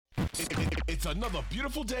It's another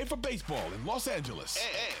beautiful day for baseball in Los Angeles.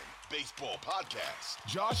 And baseball podcast.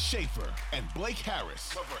 Josh Schaefer and Blake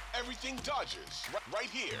Harris Cover everything Dodgers right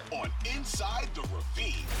here on Inside the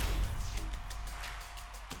Ravine.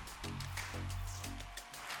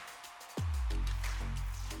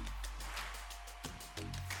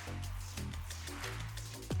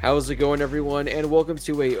 How's it going, everyone? And welcome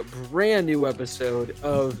to a brand new episode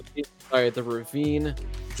of Inside the Ravine.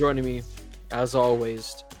 Joining me, as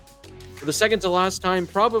always, for the second to last time,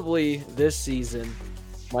 probably this season,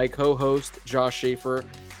 my co-host, Josh Schaefer.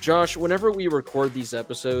 Josh, whenever we record these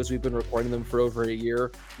episodes, we've been recording them for over a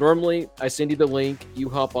year. Normally, I send you the link, you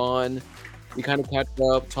hop on, we kind of catch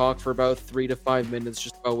up, talk for about 3 to 5 minutes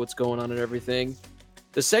just about what's going on and everything.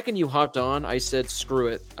 The second you hopped on, I said, screw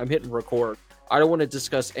it, I'm hitting record. I don't want to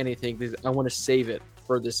discuss anything because I want to save it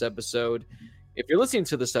for this episode. If you're listening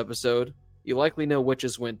to this episode, you likely know what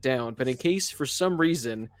just went down. But in case for some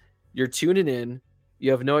reason you're tuning in,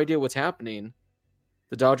 you have no idea what's happening.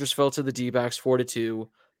 The Dodgers fell to the D-backs 4-2.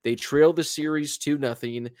 They trailed the series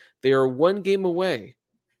 2-0. They are one game away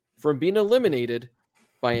from being eliminated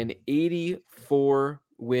by an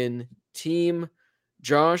 84-win team.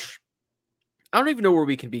 Josh, I don't even know where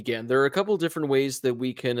we can begin. There are a couple different ways that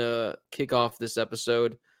we can kick off this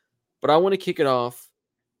episode, but I want to kick it off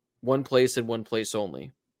one place and one place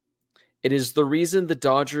only. It is the reason the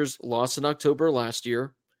Dodgers lost in October last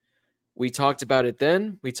year. We talked about it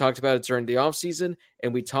then, we talked about it during the offseason,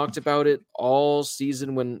 and we talked about it all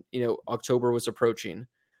season when, October was approaching.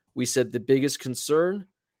 We said the biggest concern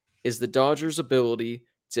is the Dodgers' ability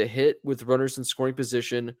to hit with runners in scoring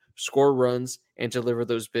position, score runs, and deliver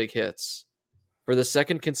those big hits. For the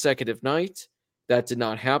second consecutive night, that did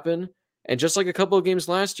not happen. And just like a couple of games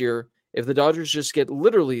last year, if the Dodgers just get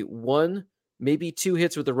literally one, maybe two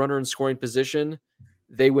hits with a runner in scoring position,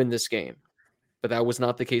 they win this game. But that was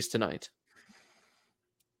not the case tonight.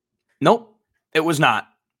 Nope, it was not.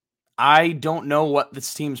 I don't know what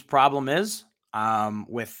this team's problem is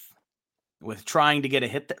with trying to get a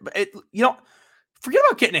hit. But forget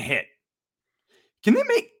about getting a hit. Can they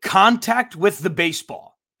make contact with the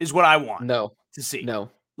baseball is what I want to see. No.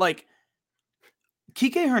 Like,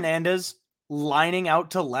 Kike Hernandez lining out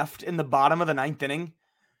to left in the bottom of the ninth inning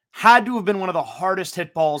had to have been one of the hardest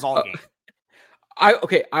hit balls all game.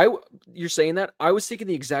 You're saying that. I was thinking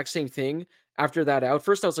the exact same thing after that out.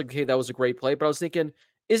 First, I was like, okay, that was a great play. But I was thinking,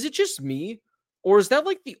 is it just me? Or is that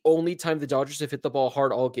like the only time the Dodgers have hit the ball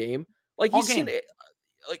hard all game? Like, you've seen it.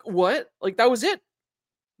 Like, what? Like, that was it.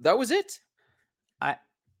 That was it.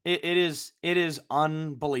 It is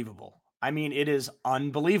unbelievable. I mean, it is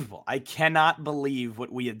unbelievable. I cannot believe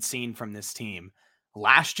what we had seen from this team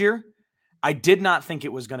last year. I did not think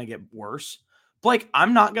it was going to get worse. Blake,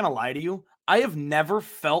 I'm not going to lie to you. I have never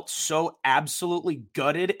felt so absolutely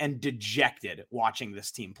gutted and dejected watching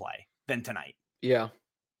this team play than tonight. Yeah,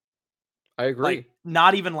 I agree. Like,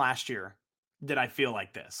 not even last year did I feel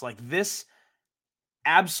like this. Like, this,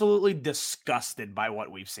 absolutely disgusted by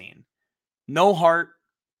what we've seen. No heart,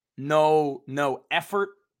 no effort.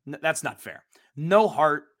 That's not fair. No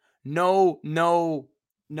heart, no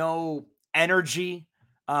energy,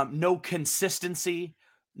 no consistency,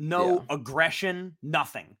 no aggression,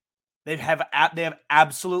 nothing. They have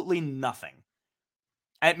absolutely nothing.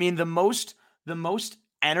 I mean, the most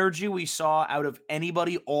energy we saw out of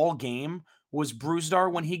anybody all game was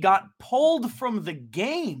Brusdar when he got pulled from the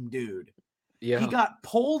game, dude. Yeah. He got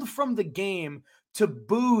pulled from the game to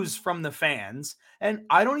boos from the fans. And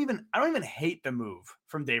I don't even hate the move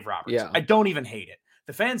from Dave Roberts. Yeah. I don't even hate it.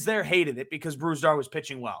 The fans there hated it because Brusdar was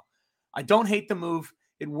pitching well. I don't hate the move.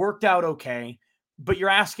 It worked out okay, but you're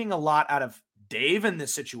asking a lot out of Dave in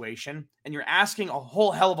this situation, and you're asking a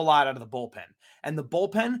whole hell of a lot out of the bullpen. And the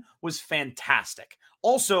bullpen was fantastic.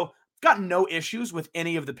 Also, got no issues with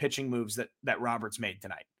any of the pitching moves that Roberts made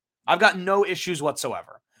tonight. I've got no issues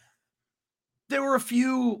whatsoever. There were a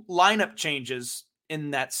few lineup changes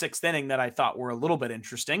in that sixth inning that I thought were a little bit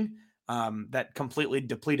interesting, that completely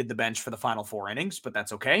depleted the bench for the final 4 innings, but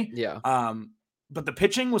that's okay. Yeah. But the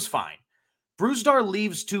pitching was fine. Brusdar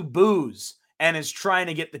leaves to boos and is trying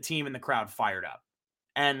to get the team and the crowd fired up.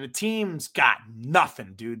 And the team's got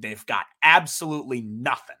nothing, dude. They've got absolutely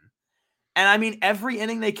nothing. And I mean, every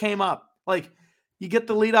inning they came up, like, you get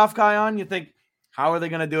the leadoff guy on, you think, how are they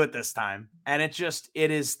going to do it this time? And it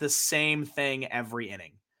is the same thing every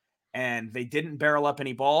inning. And they didn't barrel up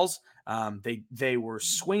any balls. They were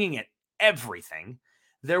swinging at everything.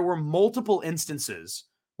 There were multiple instances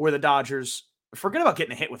where the Dodgers, forget about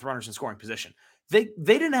getting a hit with runners in scoring position. They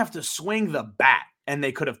didn't have to swing the bat, and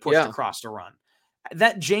they could have pushed across to run.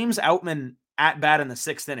 That James Outman at bat in the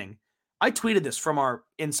 6th inning, I tweeted this from our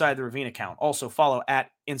Inside the Ravine account. Also follow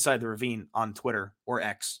at Inside the Ravine on Twitter or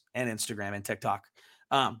X and Instagram and TikTok.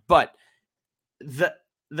 But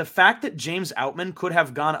the fact that James Outman could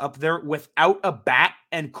have gone up there without a bat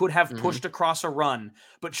and could have pushed across a run,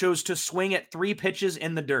 but chose to swing at 3 pitches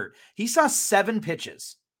in the dirt. He saw 7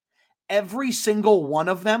 pitches. Every single one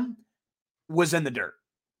of them was in the dirt.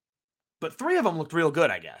 But 3 of them looked real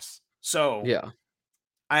good, I guess. So Yeah.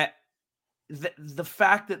 The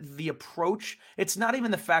fact that the approach, it's not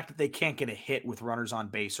even the fact that they can't get a hit with runners on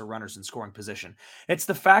base or runners in scoring position. It's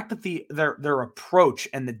the fact that their approach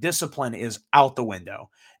and the discipline is out the window.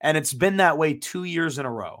 And it's been that way 2 years in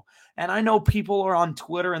a row. And I know people are on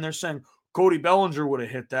Twitter and they're saying Cody Bellinger would have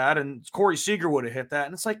hit that and Corey Seager would have hit that.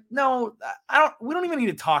 And it's like, no, we don't even need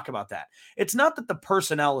to talk about that. It's not that the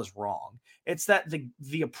personnel is wrong. It's that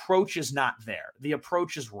the approach is not there. The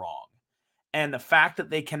approach is wrong. And the fact that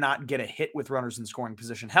they cannot get a hit with runners in scoring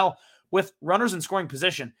position. Hell, with runners in scoring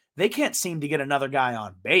position, they can't seem to get another guy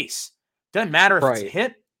on base. Doesn't matter if it's a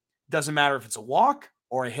hit. Doesn't matter if it's a walk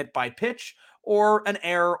or a hit by pitch or an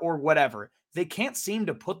error or whatever. They can't seem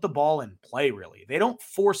to put the ball in play, really. They don't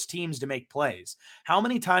force teams to make plays. How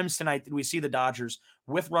many times tonight did we see the Dodgers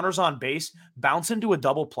with runners on base bounce into a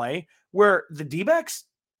double play where the D-backs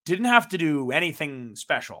didn't have to do anything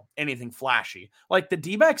special, anything flashy. Like the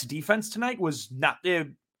D-backs defense tonight was not.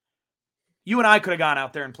 You and I could have gone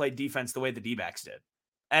out there and played defense the way the D-backs did.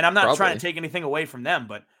 And I'm not trying to take anything away from them,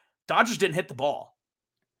 but Dodgers didn't hit the ball.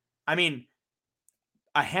 I mean,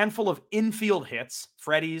 a handful of infield hits,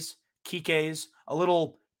 Freddie's, Kike's, a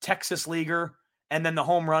little Texas leaguer, and then the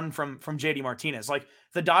home run from JD Martinez. Like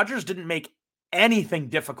the Dodgers didn't make anything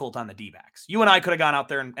difficult on the D-backs. You and I could have gone out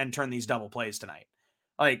there and turned these double plays tonight.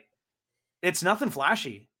 Like, it's nothing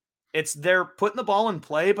flashy. They're putting the ball in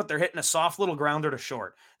play, but they're hitting a soft little grounder to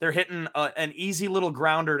short. They're hitting an easy little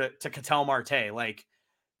grounder to Ketel Marte. Like,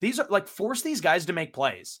 these are like, force these guys to make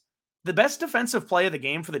plays. The best defensive play of the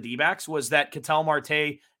game for the D-backs was that Ketel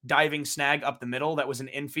Marte diving snag up the middle. That was an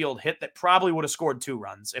infield hit that probably would have scored 2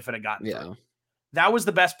 runs if it had gotten through. That was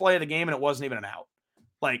the best play of the game, and it wasn't even an out.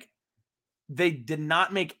 Like, they did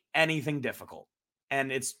not make anything difficult. And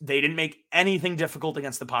they didn't make anything difficult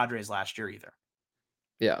against the Padres last year either.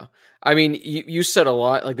 Yeah. I mean, you said a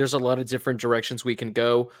lot. Like, there's a lot of different directions we can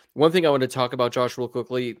go. One thing I want to talk about, Josh, real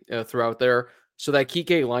quickly throughout there. So that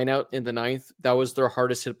Kike lineout in the 9th, that was their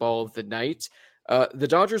hardest hit ball of the night. The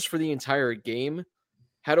Dodgers for the entire game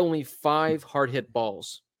had only 5 hard hit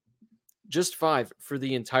balls. Just 5 for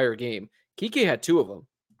the entire game. Kike had 2 of them.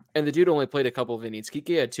 And the dude only played a couple of innings.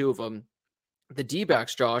 Kike had 2 of them. The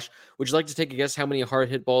D-backs, Josh, would you like to take a guess how many hard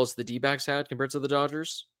hit balls the D-backs had compared to the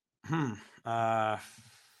Dodgers?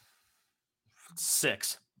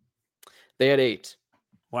 6. They had 8.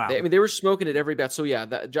 Wow. They were smoking at every bat. So yeah,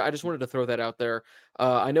 I just wanted to throw that out there.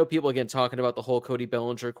 I know people again talking about the whole Cody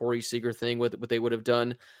Bellinger, Corey Seager thing with what they would have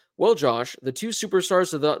done. Well, Josh, the 2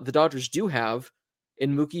 superstars that the Dodgers do have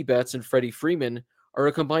in Mookie Betts and Freddie Freeman are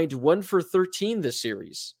a combined 1 for 13 this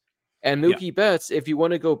series. And Mookie Betts, if you want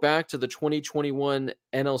to go back to the 2021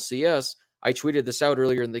 NLCS, I tweeted this out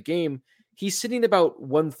earlier in the game, he's sitting about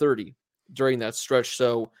 130 during that stretch.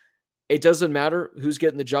 So it doesn't matter who's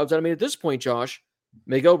getting the job done. I mean, at this point, Josh,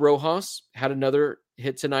 Miguel Rojas had another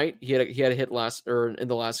hit tonight. He had a hit in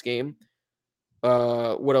the last game.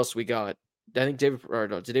 What else we got? I think David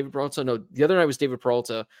Peralta. No, the other night was David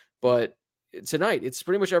Peralta, but tonight it's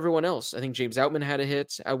pretty much everyone else. I think James Outman had a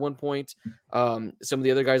hit at one point. Some of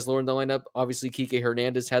the other guys lower in the lineup, obviously Kike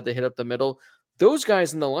Hernandez had the hit up the middle. Those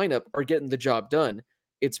guys in the lineup are getting the job done.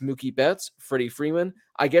 It's Mookie Betts, Freddie Freeman.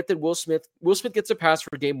 I get that Will Smith gets a pass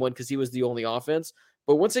for game 1 because he was the only offense.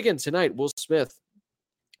 But once again, tonight, Will Smith,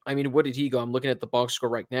 I mean, what did he go? I'm looking at the box score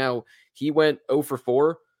right now. He went 0 for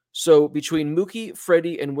 4. So between Mookie,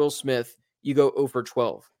 Freddie, and Will Smith, you go 0 for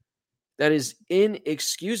 12. That is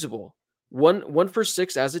inexcusable. 1 for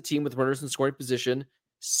 6 as a team with runners in scoring position,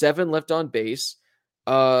 7 left on base.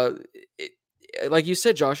 Like you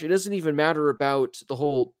said, Josh, it doesn't even matter about the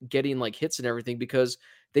whole getting like hits and everything because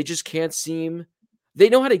they just can't seem. They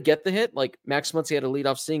know how to get the hit. Like Max Muncy had a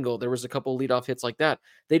leadoff single. There was a couple leadoff hits like that.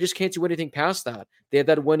 They just can't do anything past that. They had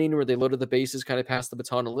that one inning where they loaded the bases, kind of passed the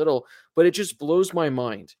baton a little. But it just blows my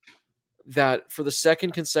mind that for the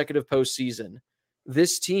second consecutive postseason,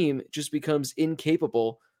 this team just becomes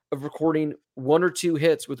incapable of recording 1 or 2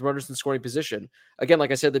 hits with runners in scoring position. Again,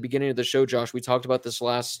 like I said at the beginning of the show, Josh, we talked about this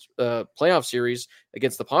last playoff series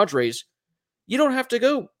against the Padres. You don't have to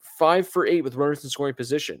go 5 for 8 with runners in scoring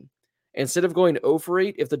position. Instead of going 0 for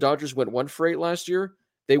 8, if the Dodgers went 1 for 8 last year,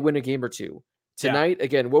 they win a game or 2. Tonight,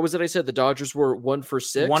 again, what was it I said? The Dodgers were 1 for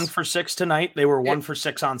 6? 1 for 6 tonight. They were 1 for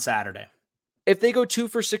 6 on Saturday. If they go 2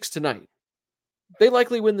 for 6 tonight, they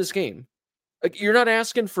likely win this game. Like, you're not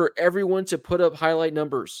asking for everyone to put up highlight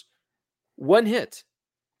numbers. One hit.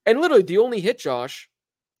 And literally the only hit, Josh,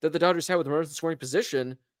 that the Dodgers had with runners in scoring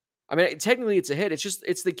position, I mean, technically it's a hit.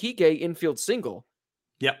 It's the Kike infield single.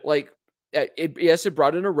 Yep. Like, yes, it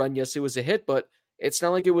brought in a run. Yes, it was a hit, but it's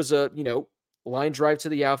not like it was a, line drive to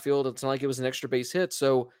the outfield. It's not like it was an extra base hit.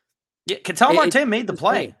 So yeah, Ketel Marte made the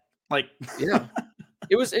play. Like, yeah,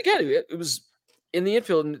 it was in the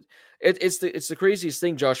infield. And it's the craziest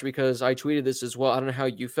thing, Josh, because I tweeted this as well. I don't know how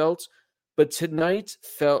you felt, but tonight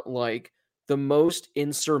felt like the most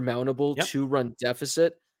insurmountable 2-run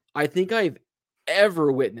deficit I think I've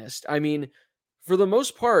ever witnessed. I mean, for the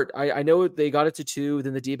most part, I know they got it to 2,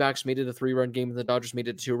 then the D-backs made it a 3-run game, and the Dodgers made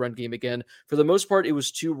it a 2-run game again. For the most part, it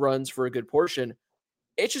was 2 runs for a good portion.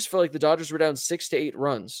 It just felt like the Dodgers were down 6 to 8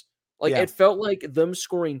 runs. Like, it felt like them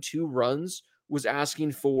scoring 2 runs was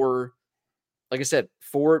asking for, like I said,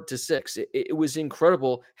 4 to 6. It was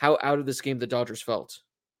incredible how out of this game the Dodgers felt.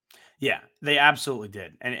 Yeah, they absolutely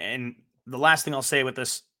did. And the last thing I'll say with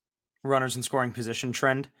this runners in scoring position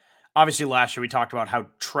trend, obviously last year we talked about how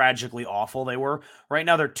tragically awful they were. Right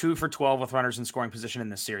now they're 2 for 12 with runners in scoring position in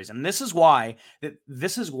this series. And this is why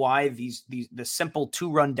the simple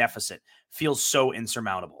 2-run deficit feels so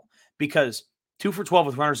insurmountable, because 2 for 12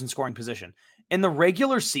 with runners in scoring position. In the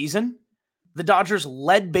regular season, the Dodgers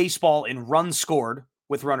led baseball in runs scored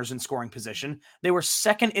with runners in scoring position. They were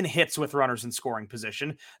second in hits with runners in scoring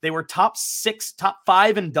position. They were top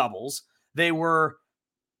 5 in doubles. They were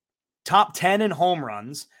top 10 in home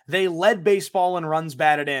runs. They led baseball in runs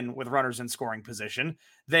batted in with runners in scoring position.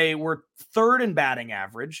 They were third in batting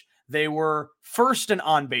average. They were first in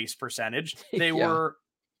on-base percentage. They were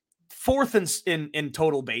fourth in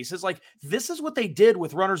total bases. Like, this is what they did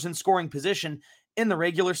with runners in scoring position in the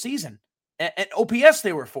regular season. And OPS,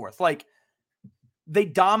 they were fourth. Like, they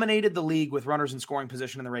dominated the league with runners in scoring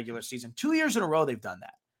position in the regular season. 2 years in a row, they've done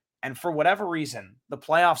that. And for whatever reason, the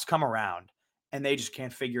playoffs come around and they just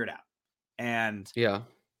can't figure it out. And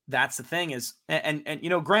that's the thing is, and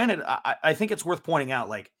granted, I think it's worth pointing out,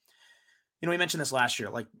 like, we mentioned this last year,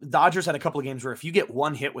 like, the Dodgers had a couple of games where if you get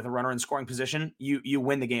one hit with a runner in scoring position, you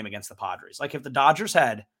win the game against the Padres. Like, if the Dodgers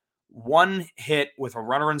had one hit with a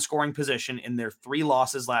runner in scoring position in their 3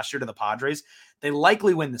 losses last year to the Padres, they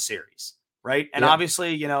likely win the series, right? And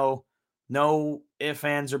obviously, no ifs,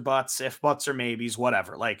 ands, or buts, if buts or maybes,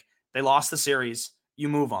 whatever. Like, they lost the series, you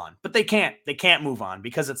move on. But they can't move on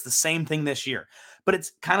because it's the same thing this year. But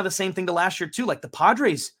it's kind of the same thing to last year too. Like, the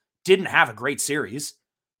Padres didn't have a great series.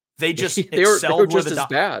 They just they were just as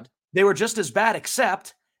bad. They were just as bad,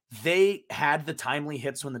 except they had the timely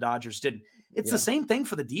hits when the Dodgers didn't. It's the same thing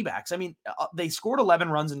for the D-backs. I mean, they scored 11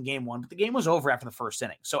 runs in game 1, but the game was over after the first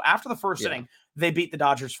inning. So after the first inning, they beat the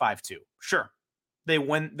Dodgers 5-2. Sure. They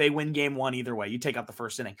win game 1 either way. You take out the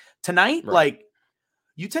first inning. Tonight, like,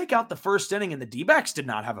 you take out the first inning, and the D-backs did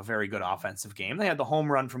not have a very good offensive game. They had the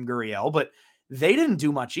home run from Gurriel, but they didn't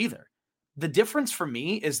do much either. The difference for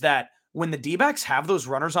me is that when the D-backs have those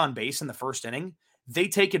runners on base in the first inning, they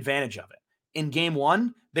take advantage of it. In game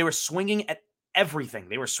 1, they were swinging at everything.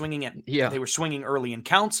 They were swinging early in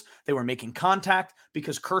counts. They were making contact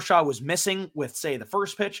because Kershaw was missing with, say, the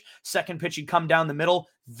first pitch. Second pitch, he'd come down the middle.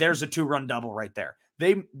 There's a 2-run double right there.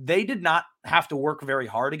 They did not have to work very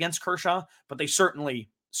hard against Kershaw, but they certainly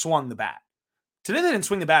swung the bat. Today, they didn't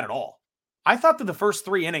swing the bat at all. I thought that the first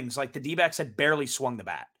 3 innings, like, the D-backs had barely swung the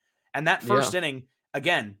bat. And that first inning,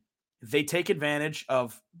 again, they take advantage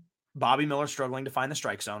of Bobby Miller struggling to find the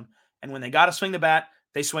strike zone. And when they got to swing the bat,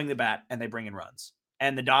 they swing the bat and they bring in runs.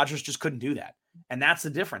 And the Dodgers just couldn't do that. And that's the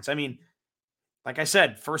difference. I mean, like I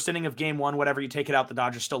said, first inning of game 1, whatever you take it out, the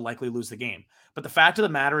Dodgers still likely lose the game. But the fact of the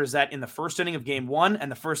matter is that in the first inning of game 1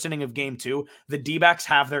 and the first inning of game 2, the D-backs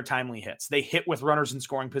have their timely hits. They hit with runners in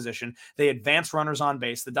scoring position. They advance runners on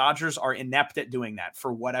base. The Dodgers are inept at doing that.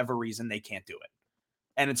 For whatever reason, they can't do it.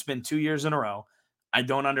 And it's been 2 years in a row. I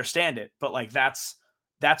don't understand it, but, like, that's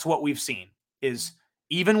what we've seen, is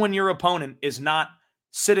even when your opponent is not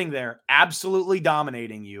sitting there absolutely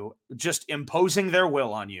dominating you, just imposing their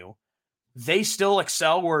will on you, they still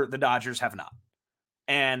excel where the Dodgers have not.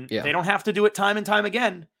 And they don't have to do it time and time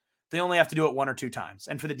again. They only have to do it 1 or 2 times.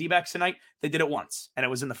 And for the D-backs tonight, they did it once, and it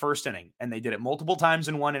was in the first inning. And they did it multiple times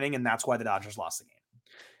in 1 inning, and that's why the Dodgers lost the game.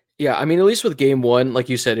 Yeah, I mean, at least with game 1, like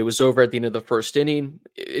you said, it was over at the end of the first inning.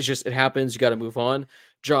 It happens. You got to move on.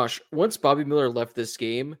 Josh, once Bobby Miller left this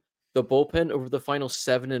game, the bullpen over the final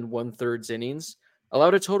 7 1/3 innings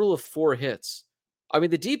allowed a total of 4 hits. I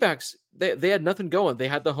mean, the D-backs they had nothing going. They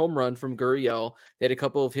had the home run from Gurriel. They had a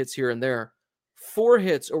couple of hits here and there. 4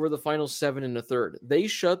 hits over the final 7 and a third. They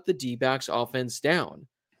shut the D-backs offense down,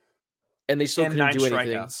 and they still And couldn't 9 do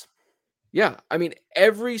anything. strikeouts. Yeah, I mean,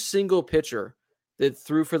 every single pitcher that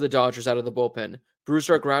threw for the Dodgers out of the bullpen,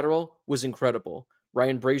 Brusdar Graterol was incredible.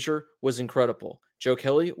 Ryan Brazier was incredible. Joe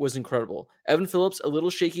Kelly was incredible. Evan Phillips, a little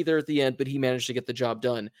shaky there at the end, but he managed to get the job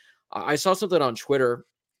done. I saw something on Twitter,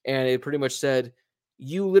 and it pretty much said,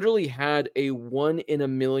 you literally had a 1 in a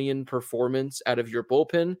million performance out of your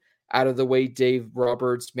bullpen, out of the way Dave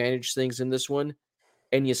Roberts managed things in this one,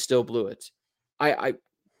 and you still blew it.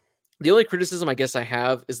 The only criticism I guess I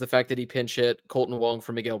have is the fact that he pinch hit Colton Wong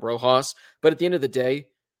for Miguel Rojas. But at the end of the day,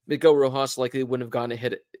 Miguel Rojas likely wouldn't have gotten a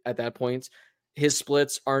hit at that point. His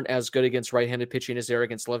splits aren't as good against right-handed pitching as they're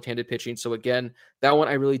against left-handed pitching. So again, that one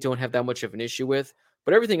I really don't have that much of an issue with.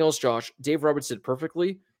 But everything else, Josh, Dave Roberts did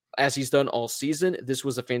perfectly, as he's done all season. This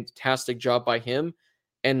was a fantastic job by him.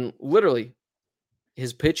 And literally,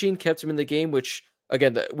 his pitching kept him in the game, which,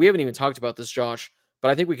 again, we haven't even talked about this, Josh, but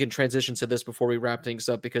I think we can transition to this before we wrap things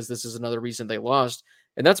up because this is another reason they lost,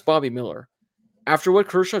 and that's Bobby Miller. After what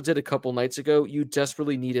Kershaw did a couple nights ago, you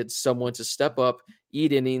desperately needed someone to step up,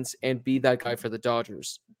 eat innings, and be that guy for the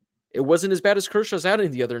Dodgers. It wasn't as bad as Kershaw's outing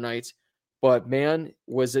the other night, but man,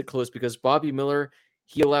 was it close because Bobby Miller,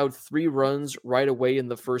 he allowed 3 runs right away in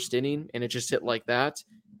the first inning, and it just hit like that.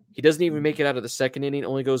 He doesn't even make it out of the second inning,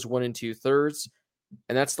 only goes 1 2/3.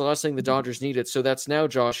 And that's the last thing the Dodgers needed. So that's now,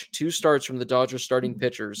 Josh, 2 starts from the Dodgers starting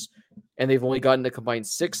pitchers. And they've only gotten a combined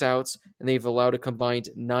 6 outs, and they've allowed a combined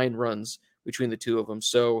 9 runs between the two of them.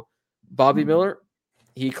 So Bobby Miller,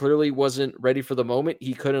 he clearly wasn't ready for the moment.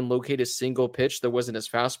 He couldn't locate a single pitch that wasn't his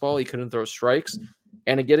fastball. He couldn't throw strikes.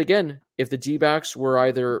 And again, if the D-backs were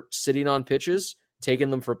either sitting on pitches, taking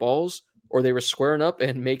them for balls, or they were squaring up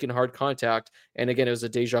and making hard contact. And again, it was a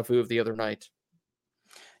deja vu of the other night.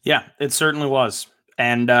 Yeah, it certainly was.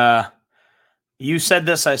 And you said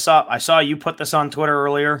this, I saw you put this on Twitter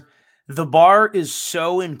earlier. The bar is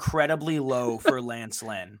so incredibly low for Lance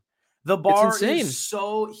Lynn. The bar is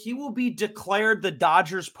so, he will be declared the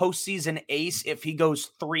Dodgers postseason ace if he goes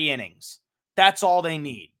 3 innings. That's all they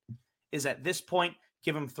need, is at this point,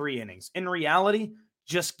 give him 3 innings. In reality,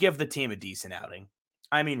 just give the team a decent outing.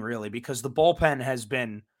 I mean, really, because the bullpen has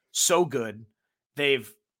been so good.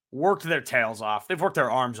 They've worked their tails off. They've worked their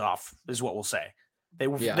arms off, is what we'll say.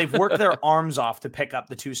 They've worked their arms off to pick up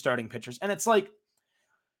the 2 starting pitchers. And it's like,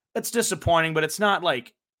 it's disappointing, but it's not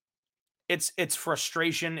like, it's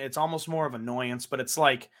frustration. It's almost more of annoyance, but it's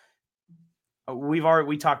like, we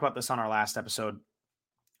talked about this on our last episode,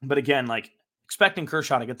 but again, like expecting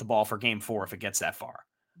Kershaw to get the ball for game 4 if it gets that far.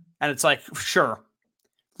 And it's like, sure,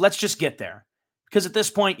 let's just get there. Because at this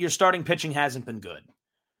point, your starting pitching hasn't been good,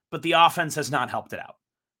 but the offense has not helped it out.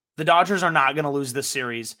 The Dodgers are not going to lose this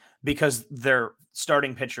series because their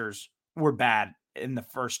starting pitchers were bad in the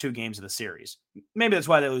first 2 games of the series. Maybe that's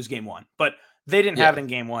why they lose game 1, but they didn't have it in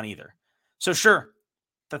game 1 either. So sure,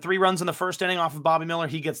 the 3 runs in the first inning off of Bobby Miller,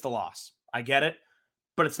 he gets the loss. I get it,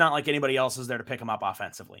 but it's not like anybody else is there to pick him up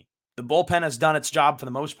offensively. The bullpen has done its job for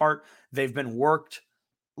the most part. They've been worked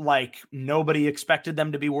like nobody expected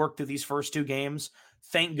them to be worked through these first 2 games.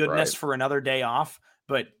 Thank goodness for another day off,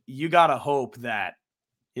 but you got to hope that,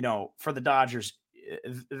 you know, for the Dodgers,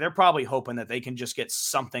 they're probably hoping that they can just get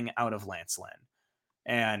something out of Lance Lynn.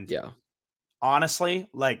 And honestly,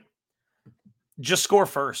 like, just score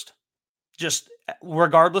first. Just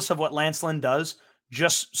regardless of what Lance Lynn does,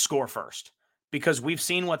 just score first. Because we've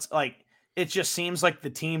seen what's like, it just seems like the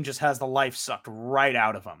team just has the life sucked right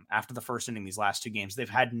out of them after the first inning these last 2 games. They've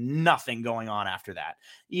had nothing going on after that.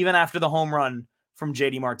 Even after the home run from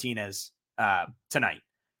JD Martinez tonight,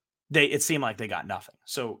 it seemed like they got nothing.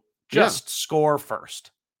 So just score first.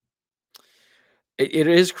 It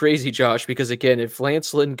is crazy, Josh, because again, if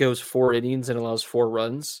Lance Lynn goes 4 innings and allows 4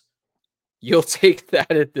 runs, you'll take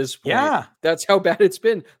that at this point. Yeah. That's how bad it's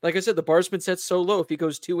been. Like I said, the bar's been set so low. If he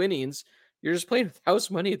goes 2 innings, you're just playing with house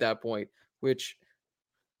money at that point, which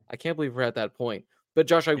I can't believe we're at that point. But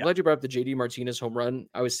Josh, I'm glad you brought up the JD Martinez home run.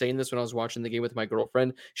 I was saying this when I was watching the game with my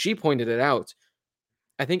girlfriend. She pointed it out.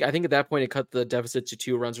 I think at that point it cut the deficit to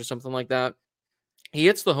 2 runs or something like that. He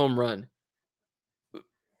hits the home run.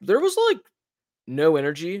 There was like no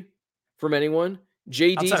energy from anyone.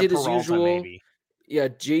 JD did his usual. Maybe. Yeah,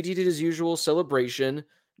 JD did his usual celebration.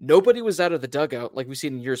 Nobody was out of the dugout like we've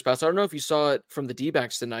seen in years past. I don't know if you saw it from the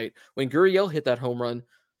D-backs tonight. When Gurriel hit that home run,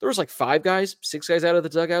 there was like 5 guys, 6 guys out of the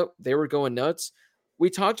dugout. They were going nuts. We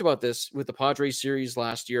talked about this with the Padres series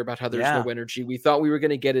last year about how there's no energy. We thought we were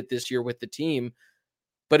going to get it this year with the team.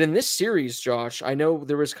 But in this series, Josh, I know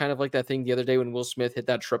there was kind of like that thing the other day when Will Smith hit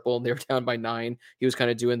that triple and they were down by 9. He was kind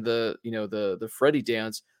of doing the Freddie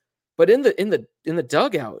dance. But in the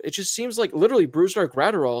dugout, it just seems like literally Brusdar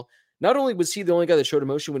Graterol, not only was he the only guy that showed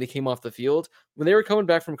emotion when he came off the field, when they were coming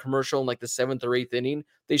back from commercial in like the 7th or 8th inning,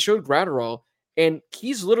 they showed Graterol, and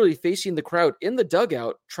he's literally facing the crowd in the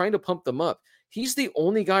dugout trying to pump them up. He's the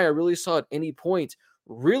only guy I really saw at any point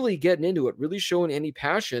really getting into it, really showing any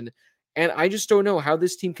passion. And I just don't know how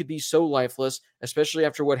this team could be so lifeless, especially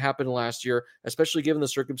after what happened last year, especially given the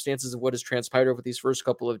circumstances of what has transpired over these first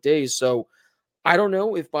couple of days. So I don't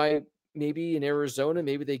know if by maybe in Arizona,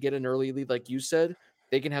 maybe they get an early lead, like you said,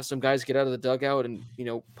 they can have some guys get out of the dugout and,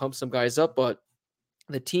 pump some guys up. But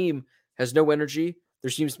the team has no energy.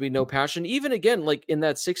 There seems to be no passion. Even again, like in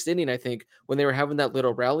that 6th inning, I think when they were having that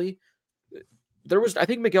little rally, I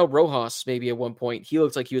think Miguel Rojas maybe at one point, he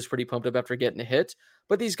looked like he was pretty pumped up after getting a hit.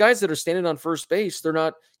 But these guys that are standing on first base, they're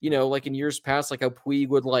not, like in years past, like how Puig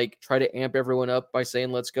would like try to amp everyone up by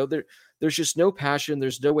saying, let's go. There's just no passion.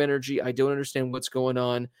 There's no energy. I don't understand what's going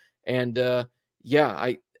on. And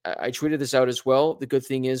I tweeted this out as well. The good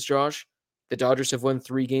thing is, Josh, the Dodgers have won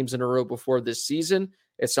 3 games in a row before this season.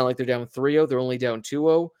 It's not like they're down 3-0. They're only down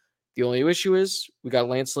 2-0. The only issue is we got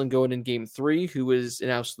Lance Lynn going in game 3, who is an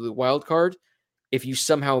absolute wild card. If you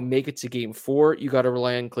somehow make it to game 4, you got to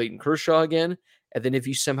rely on Clayton Kershaw again. And then if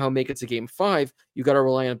you somehow make it to game 5, you got to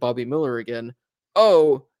rely on Bobby Miller again.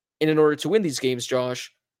 Oh, and in order to win these games,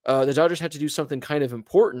 Josh, the Dodgers had to do something kind of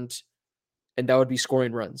important, and that would be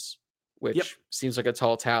scoring runs, which seems like a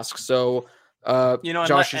tall task. So,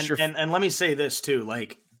 Josh, and let me say this too,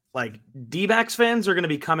 like D-backs fans are going to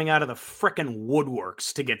be coming out of the frickin'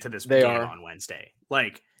 woodworks to get to this game on Wednesday.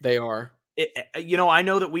 Like they are. I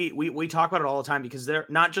know that we talk about it all the time because there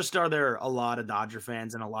not just are there a lot of Dodger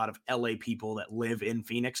fans and a lot of LA people that live in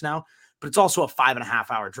Phoenix now, but it's also a 5.5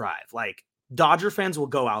 hour drive. Like Dodger fans will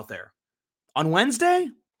go out there on Wednesday.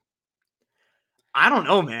 I don't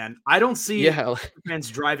know, man. I don't see fans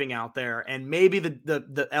driving out there, and maybe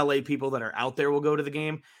the LA people that are out there will go to the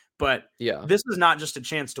game. But this is not just a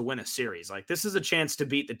chance to win a series. Like this is a chance to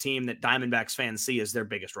beat the team that Diamondbacks fans see as their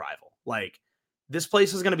biggest rival. Like this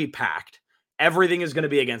place is going to be packed. Everything is going to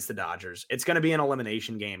be against the Dodgers. It's going to be an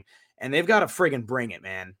elimination game, and they've got to friggin' bring it,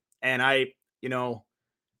 man. And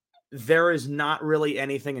there is not really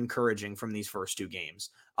anything encouraging from these first 2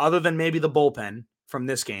 games other than maybe the bullpen from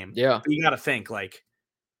this game. Yeah. But you got to think like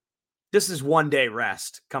this is 1 day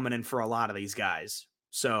rest coming in for a lot of these guys.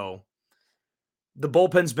 So the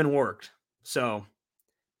bullpen's been worked. So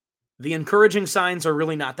the encouraging signs are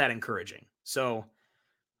really not that encouraging. So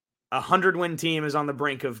a 100-win team is on the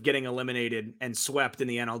brink of getting eliminated and swept in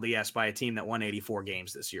the NLDS by a team that won 84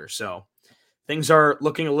 games this year. So things are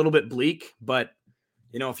looking a little bit bleak, but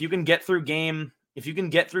if you can get through game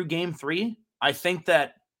 3, I think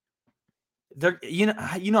that they're, you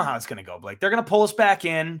know how it's going to go, Blake. They're going to pull us back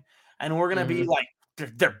in and we're going to be like,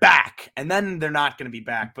 they're back, and then they're not going to be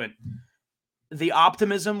back. But the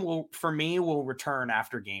optimism will return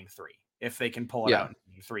after game 3 if they can pull it out in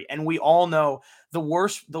game 3. And we all know the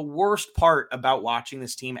worst part about watching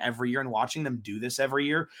this team every year and watching them do this every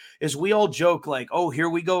year is we all joke like, oh, here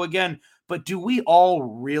we go again. But do we all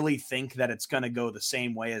really think that it's going to go the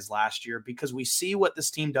same way as last year? Because we see what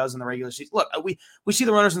this team does in the regular season. Look, we see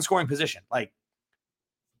the runners in scoring position. Like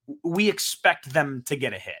we expect them to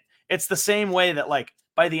get a hit. It's the same way that like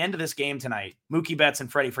by the end of this game tonight, Mookie Betts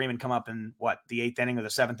and Freddie Freeman come up in the 8th inning or the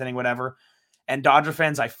 7th inning, whatever. And Dodger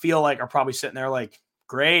fans, I feel like, are probably sitting there like,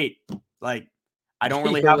 great. Like, I don't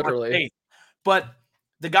really have much faith. But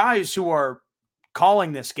the guys who are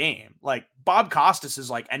calling this game, like Bob Costas is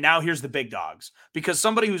like, and now here's the big dogs. Because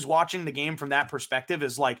somebody who's watching the game from that perspective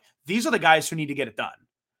is like, these are the guys who need to get it done.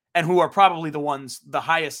 And who are probably the ones, the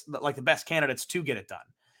highest, like the best candidates to get it done.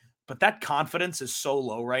 But that confidence is so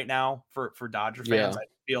low right now for Dodger fans. I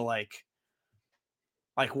feel like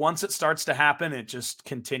once it starts to happen, it just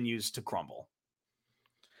continues to crumble.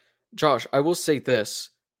 Josh, I will say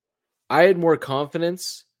this. I had more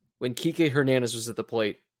confidence when Kike Hernandez was at the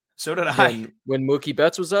plate. So did I. When Mookie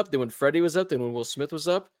Betts was up, then when Freddie was up, then when Will Smith was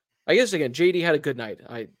up. I guess, again, JD had a good night.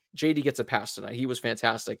 JD gets a pass tonight. He was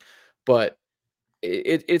fantastic. But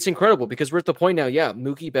it's incredible because we're at the point now,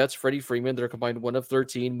 Mookie Betts, Freddie Freeman, they're combined 1 of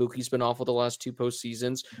 13. Mookie's been awful the last 2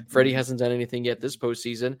 postseasons. Freddie hasn't done anything yet this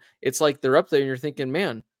postseason. It's like they're up there and you're thinking,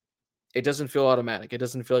 man, it doesn't feel automatic. It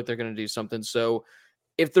doesn't feel like they're going to do something. So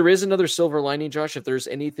if there is another silver lining, Josh, if there's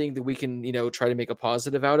anything that we can, try to make a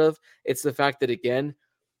positive out of, it's the fact that, again,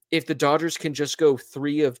 if the Dodgers can just go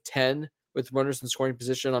 3 of 10 with runners in scoring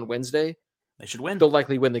position on Wednesday, they should win. They'll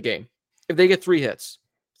likely win the game. If they get 3 hits,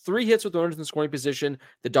 3 hits with runners in scoring position,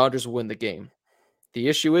 the Dodgers will win the game. The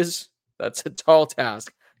issue is that's a tall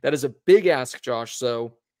task. That is a big ask, Josh.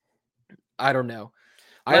 So I don't know.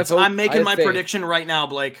 I have hope. I'm I making have my faith. prediction right now,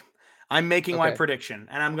 Blake. I'm making my Okay. prediction,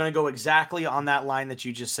 and I'm going to go exactly on that line that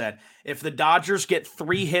you just said. If the Dodgers get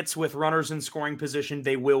 3 hits with runners in scoring position,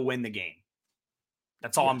 they will win the game.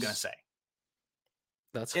 That's all I'm going to say.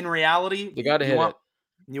 That's in reality. You got to hit it.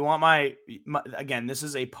 You want my again, this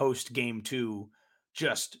is a post-game 2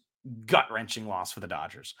 just gut-wrenching loss for the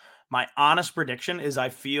Dodgers. My honest prediction is I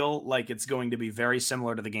feel like it's going to be very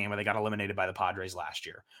similar to the game where they got eliminated by the Padres last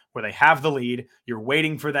year, where they have the lead, you're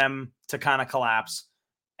waiting for them to kind of collapse,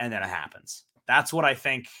 and then it happens. That's what I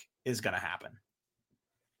think is going to happen.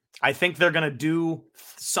 I think they're going to do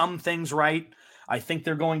some things right. I think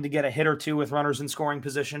they're going to get a hit or 2 with runners in scoring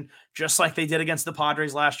position, just like they did against the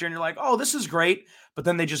Padres last year. And you're like, oh, this is great. But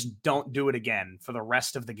then they just don't do it again for the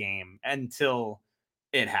rest of the game until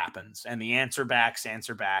it happens. And the answer back,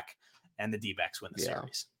 and the D-backs win the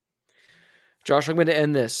series. Josh, I'm going to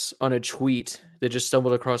end this on a tweet that just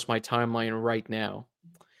stumbled across my timeline right now.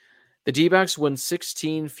 The D-backs won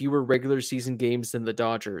 16 fewer regular season games than the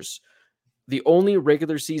Dodgers. The only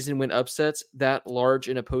regular season win upsets that large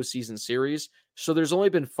in a postseason series. So there's only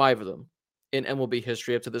been 5 of them in MLB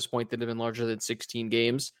history up to this point that have been larger than 16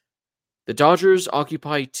 games. The Dodgers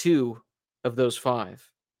occupy 2 of those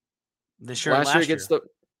 5. This year, last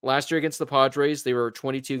year against the Padres, they were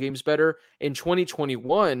 22 games better. In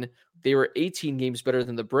 2021, they were 18 games better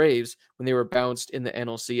than the Braves when they were bounced in the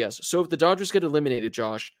NLCS. So if the Dodgers get eliminated,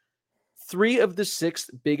 Josh, 3 of the 6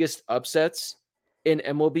 biggest upsets in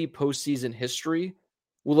MLB postseason history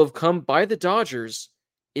will have come by the Dodgers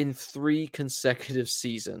in 3 consecutive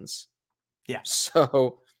seasons. Yeah.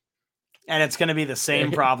 So, and it's going to be the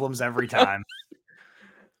same problems every time.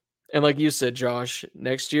 And like you said, Josh,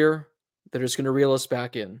 next year they're just going to reel us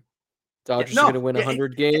back in. Dodgers are going to win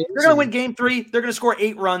 100 games. They're going to win game 3. They're going to score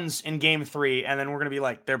 8 runs in game 3, and then we're going to be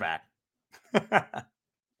like, they're back.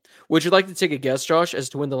 Would you like to take a guess, Josh, as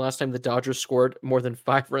to when the last time the Dodgers scored more than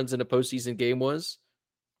 5 runs in a postseason game was?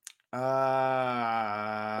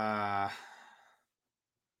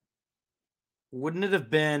 Wouldn't it have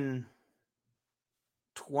been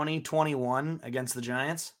 2021 against the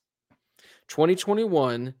Giants?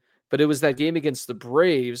 2021, but it was that game against the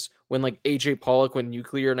Braves when like AJ Pollock went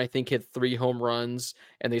nuclear and I think hit 3 home runs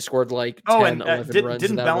and they scored like 10, 11 runs.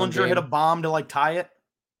 Didn't Bellinger hit a bomb to like tie it?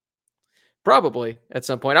 Probably at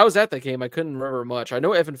some point. I was at that game. I couldn't remember much. I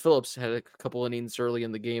know Evan Phillips had a couple innings early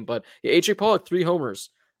in the game, but yeah, AJ Pollock 3 homers.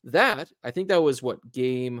 I think that was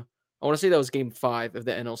game 5 of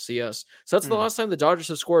the NLCS. So that's the last time the Dodgers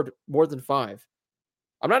have scored more than 5.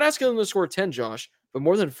 I'm not asking them to score 10, Josh, but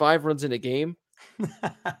more than 5 runs in a game.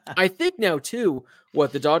 I think now too,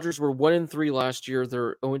 the Dodgers were 1-3 last year.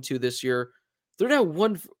 They're 0-2 this year. They're now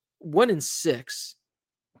 1-6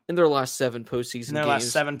 in their last 7 postseason games. Last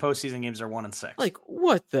 7 postseason games are 1-6. Like,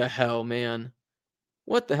 what the hell, man?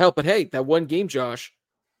 What the hell? But hey, that one game, Josh,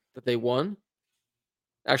 that they won.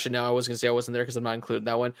 Actually, no, I was going to say I wasn't there because I'm not included in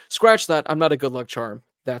that one. Scratch that. I'm not a good luck charm.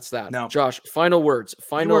 That's that. No. Josh, final words.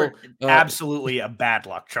 Absolutely a bad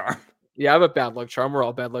luck charm. Yeah, I'm a bad luck charm. We're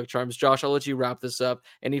all bad luck charms. Josh, I'll let you wrap this up.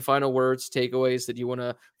 Any final words, takeaways that you want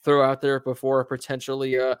to throw out there before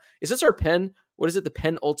potentially is this our pen? What is it? The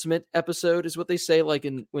penultimate episode is what they say. Like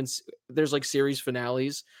when there's like series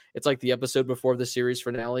finales, it's like the episode before the series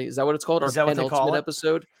finale. Is that what it's called? Is that what they call it?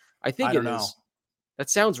 Episode? I think it is.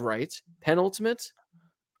 That sounds right. Penultimate.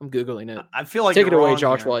 I'm Googling it. I feel like take it away,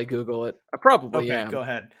 Josh, while I Google it. I probably am. Go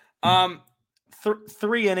ahead.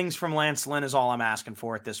 3 innings from Lance Lynn is all I'm asking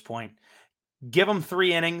for at this point. Give him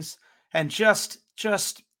 3 innings and just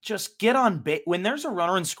get on base. When there's a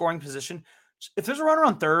runner in scoring position, if there's a runner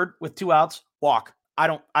on third with 2 outs, walk. I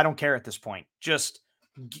don't care at this point. Just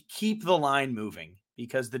keep the line moving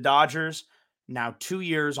because the Dodgers now 2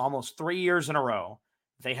 years, almost 3 years in a row,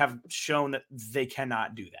 they have shown that they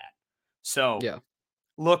cannot do that. So yeah.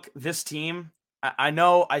 Look, this team, I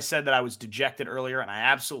know I said that I was dejected earlier, and I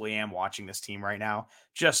absolutely am watching this team right now.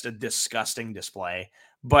 Just a disgusting display.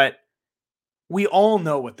 But we all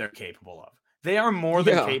know what they're capable of. They are more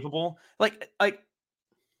than capable. Like,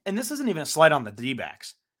 and this isn't even a slight on the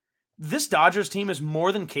D-backs. This Dodgers team is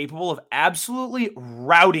more than capable of absolutely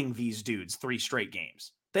routing these dudes 3 straight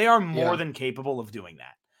games. They are more than capable of doing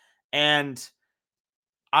that. And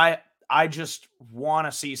I just want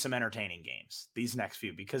to see some entertaining games these next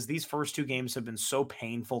few because these first 2 games have been so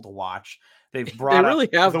painful to watch. They've brought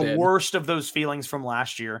up the worst of those feelings from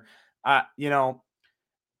last year.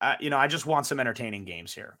 I just want some entertaining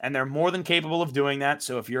games here. And they're more than capable of doing that.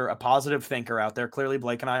 So if you're a positive thinker out there, clearly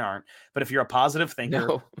Blake and I aren't, but if you're a positive thinker,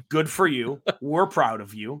 No. good for you. We're proud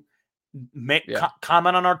of you.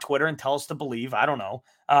 Comment on our Twitter and tell us to believe. I don't know.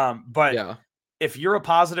 But Yeah. if you're a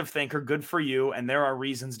positive thinker, good for you. And there are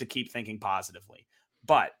reasons to keep thinking positively.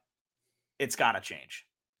 But it's got to change.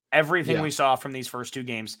 Everything we saw from these first two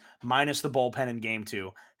games, minus the bullpen in game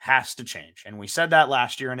 2, has to change. And we said that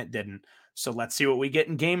last year and it didn't. So let's see what we get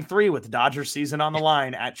in game 3 with the Dodgers season on the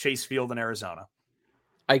line at Chase Field in Arizona.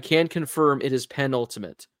 I can confirm it is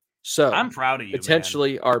penultimate. So I'm proud of you,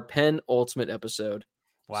 potentially our penultimate episode.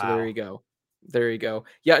 Wow. So there you go. There you go.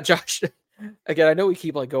 Yeah, Josh, again, I know we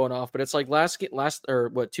keep like going off, but it's like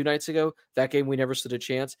 2 nights ago, that game we never stood a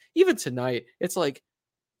chance. Even tonight, it's like,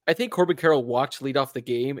 I think Corbin Carroll walked to lead off the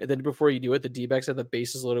game, and then before you knew it, the D-backs had the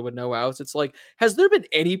bases loaded with no outs. It's like, has there been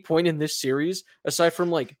any point in this series, aside from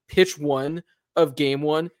like pitch 1 of game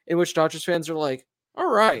 1, in which Dodgers fans are like, all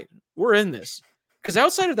right, we're in this? Because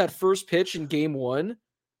outside of that first pitch in game 1,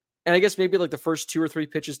 and I guess maybe like the first 2 or 3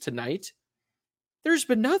 pitches tonight, there's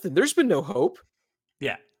been nothing. There's been no hope.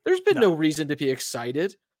 Yeah. There's been no reason to be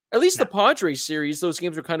excited. At least the Padres series, those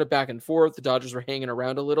games were kind of back and forth. The Dodgers were hanging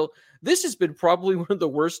around a little. This has been probably one of the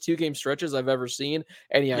worst 2-game stretches I've ever seen.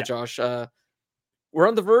 And Josh, we're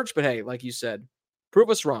on the verge, but hey, like you said, prove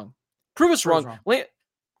us wrong. Prove us wrong.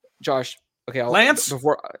 Josh, okay. Lance,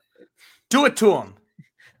 do it to him.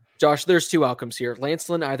 Josh, there's 2 outcomes here. Lance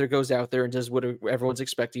Lynn either goes out there and does what everyone's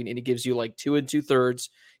expecting, and he gives you like 2 2/3.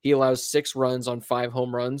 He allows 6 runs on 5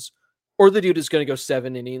 home runs. Or the dude is going to go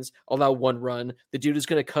 7 innings, allow 1 run. The dude is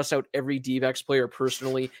going to cuss out every D-backs player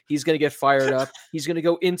personally. He's going to get fired up. He's going to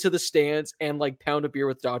go into the stands and like pound a beer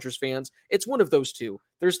with Dodgers fans. It's one of those 2.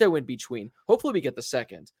 There's no in between. Hopefully we get the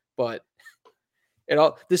second, but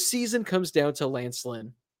the season comes down to Lance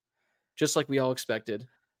Lynn, just like we all expected.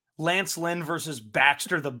 Lance Lynn versus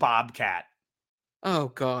Baxter the Bobcat. Oh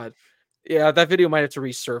God. Yeah, that video might have to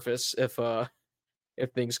resurface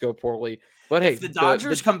if things go poorly. But hey, if the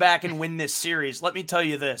Dodgers come back and win this series, let me tell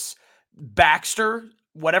you this. Baxter,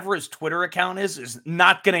 whatever his Twitter account is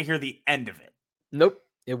not going to hear the end of it. Nope,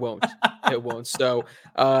 it won't. It won't. So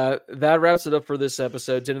that wraps it up for this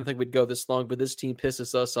episode. Didn't think we'd go this long, but this team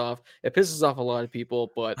pisses us off. It pisses off a lot of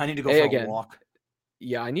people, but I need to go for a walk.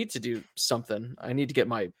 Yeah, I need to do something. I need to get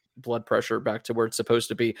my blood pressure back to where it's supposed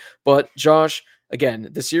to be. But Josh, again,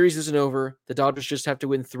 the series isn't over. The Dodgers just have to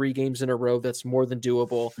win 3 games in a row. That's more than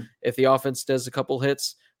doable. If the offense does a couple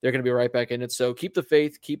hits, they're going to be right back in it. So keep the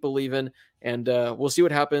faith, keep believing, and we'll see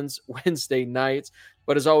what happens Wednesday night.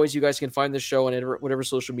 But as always, you guys can find the show on whatever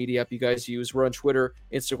social media app you guys use. We're on Twitter,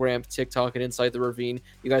 Instagram, TikTok, and Inside the Ravine.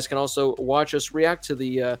 You guys can also watch us react to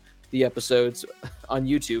the episodes on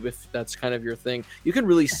YouTube if that's kind of your thing. You can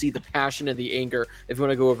really see the passion and the anger if you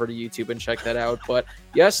want to go over to YouTube and check that out. But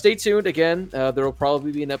yeah, stay tuned. Again, there will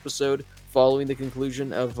probably be an episode following the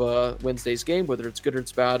conclusion of Wednesday's game, whether it's good or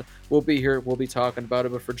it's bad. We'll be here. We'll be talking about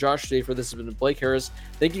it. But for Josh Schaefer, this has been Blake Harris.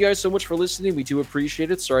 Thank you guys so much for listening. We do appreciate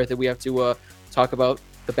it. Sorry that we have to talk about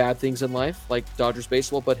the bad things in life, like Dodgers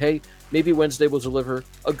baseball. But hey, maybe Wednesday will deliver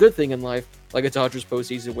a good thing in life, like a Dodgers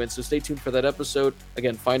postseason win. So stay tuned for that episode.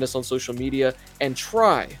 Again, find us on social media and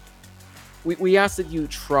try. We ask that you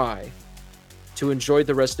try to enjoy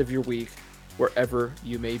the rest of your week wherever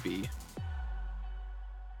you may be.